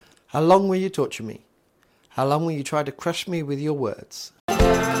How long will you torture me? How long will you try to crush me with your words?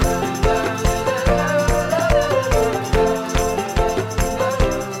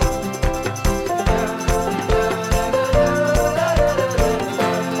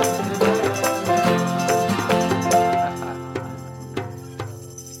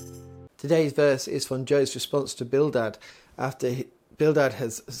 Today's verse is from Job's response to Bildad after Bildad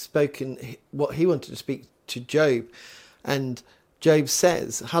has spoken what he wanted to speak to Job. And Job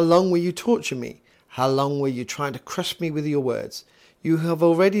says, how long will you torture me? How long will you try to crush me with your words? You have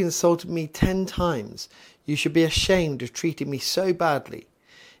already insulted me 10 times. You should be ashamed of treating me so badly.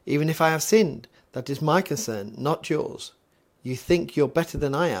 Even if I have sinned, that is my concern, not yours. You think you're better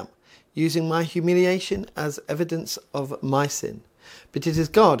than I am, using my humiliation as evidence of my sin. But it is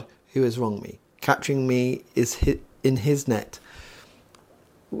God who has wronged me. Capturing me is in his net.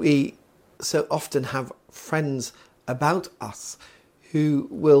 We so often have friends about us who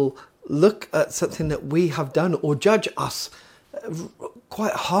will look at something that we have done or judge us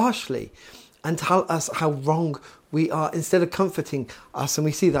quite harshly and tell us how wrong we are instead of comforting us. And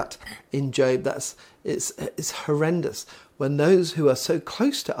we see that in Job. It's horrendous when those who are so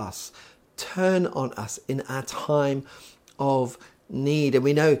close to us turn on us in our time of need. And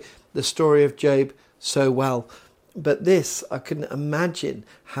we know the story of Job so well, but this, I couldn't imagine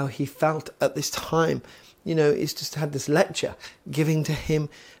how he felt at this time. He's just had this lecture giving to him,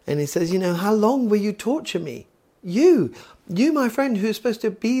 and he says, how long will you torture me? You, my friend, who is supposed to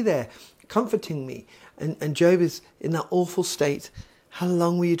be there comforting me. And Job is in that awful state. How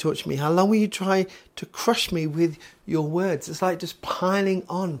long will you torture me? How long will you try to crush me with your words? It's like just piling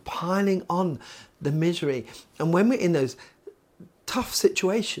on the misery. And when we're in those tough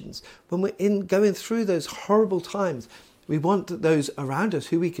situations, when we're going through those horrible times, we want those around us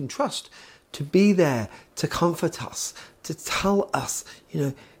who we can trust to be there to comfort us, to tell us,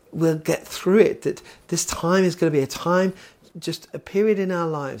 we'll get through it, that this time is going to be a time, just a period in our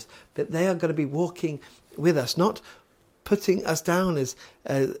lives, but they are going to be walking with us, not putting us down as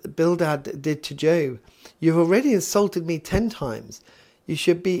Bildad did to Job. You've already insulted me 10 times. You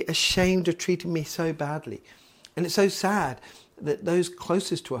should be ashamed of treating me so badly. And it's so sad that those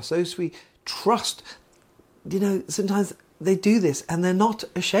closest to us, those we trust, sometimes they do this and they're not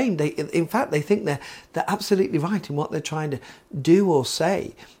ashamed. In fact, they think they're absolutely right in what they're trying to do or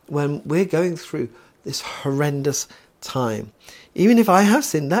say when we're going through this horrendous time. Even if I have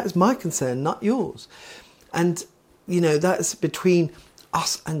sinned, that is my concern, not yours. And, that's between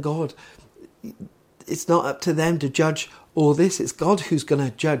us and God. It's not up to them to judge all this. It's God who's going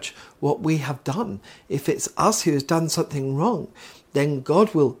to judge what we have done. If it's us who has done something wrong, then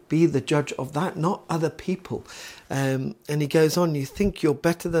God will be the judge of that, not other people. And he goes on, you think you're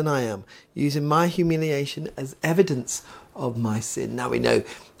better than I am, using my humiliation as evidence of my sin. Now we know,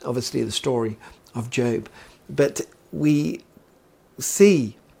 obviously, the story of Job, but we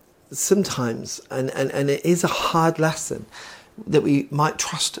see sometimes, and it is a hard lesson, that we might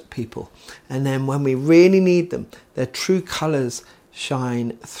trust people, and then when we really need them, their true colours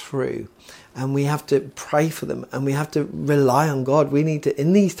shine through, and we have to pray for them, and we have to rely on God. We need to,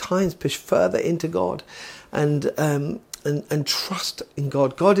 in these times, push further into God, and trust in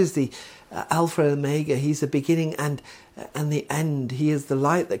God. God is the Alpha and Omega. He's the beginning and the end. He is the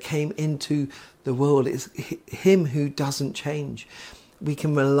light that came into the world. It's him who doesn't change. We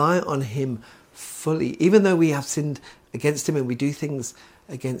can rely on him fully, even though we have sinned against him and we do things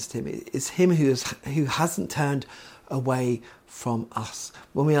against him. It's him who hasn't turned away from us.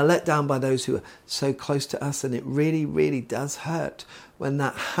 When we are let down by those who are so close to us, and it really, really does hurt when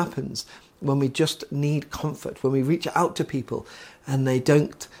that happens, when we just need comfort, when we reach out to people and they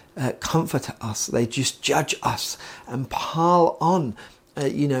don't comfort us, they just judge us and pile on,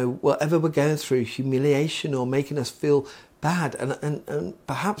 whatever we're going through, humiliation or making us feel bad, and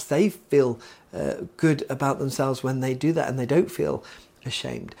perhaps they feel good about themselves when they do that and they don't feel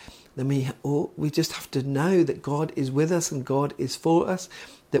ashamed. Then we just have to know that God is with us and God is for us,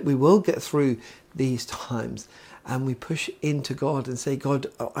 that we will get through these times, and we push into God and say, God,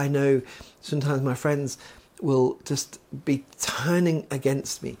 I know sometimes my friends will just be turning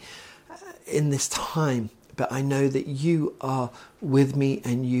against me in this time, but I know that you are with me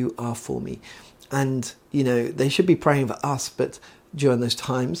and you are for me. And, they should be praying for us, but during those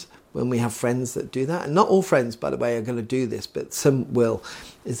times when we have friends that do that, and not all friends, by the way, are going to do this, but some will,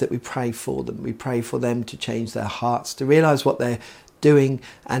 is that we pray for them. We pray for them to change their hearts, to realise what they're doing,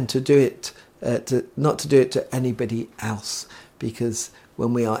 and to do it, not to do it to anybody else, because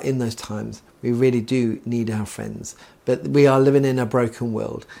when we are in those times, we really do need our friends. But we are living in a broken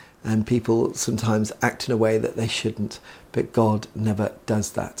world, and people sometimes act in a way that they shouldn't, but God never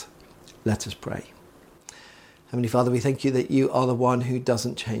does that. Let us pray. Heavenly Father, we thank you that you are the one who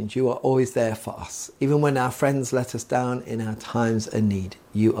doesn't change. You are always there for us. Even when our friends let us down in our times of need,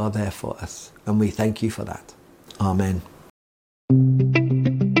 you are there for us. And we thank you for that. Amen.